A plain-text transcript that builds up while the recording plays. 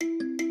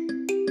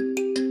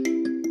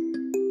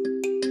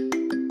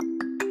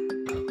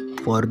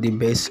for the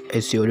best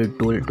SEO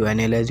tool to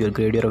analyze your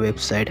grade your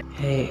website.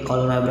 Hey,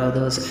 all my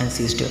brothers and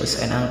sisters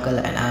and uncle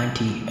and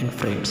auntie and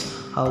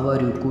friends. How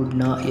are you? Good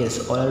now?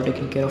 Yes, all are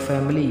taking care of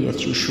family?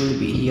 Yes, you should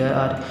be. Here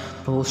are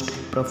host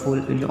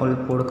Praful in all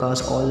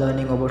podcasts, all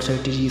learning about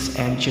strategies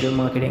and digital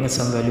marketing and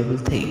some valuable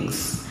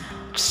things.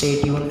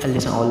 Stay tuned and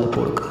listen all the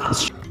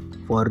podcasts.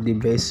 For the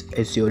best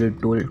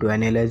SEO tool to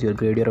analyze your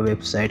grade your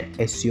website,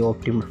 SEO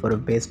Optimer for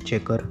best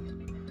checker.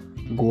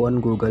 Go on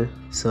Google,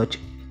 search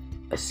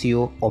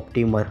SEO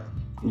Optimer,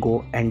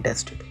 go and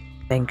test it.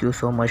 Thank you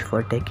so much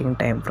for taking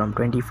time from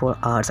 24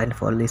 hours and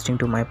for listening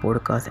to my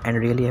podcast and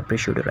really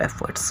appreciate your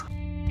efforts.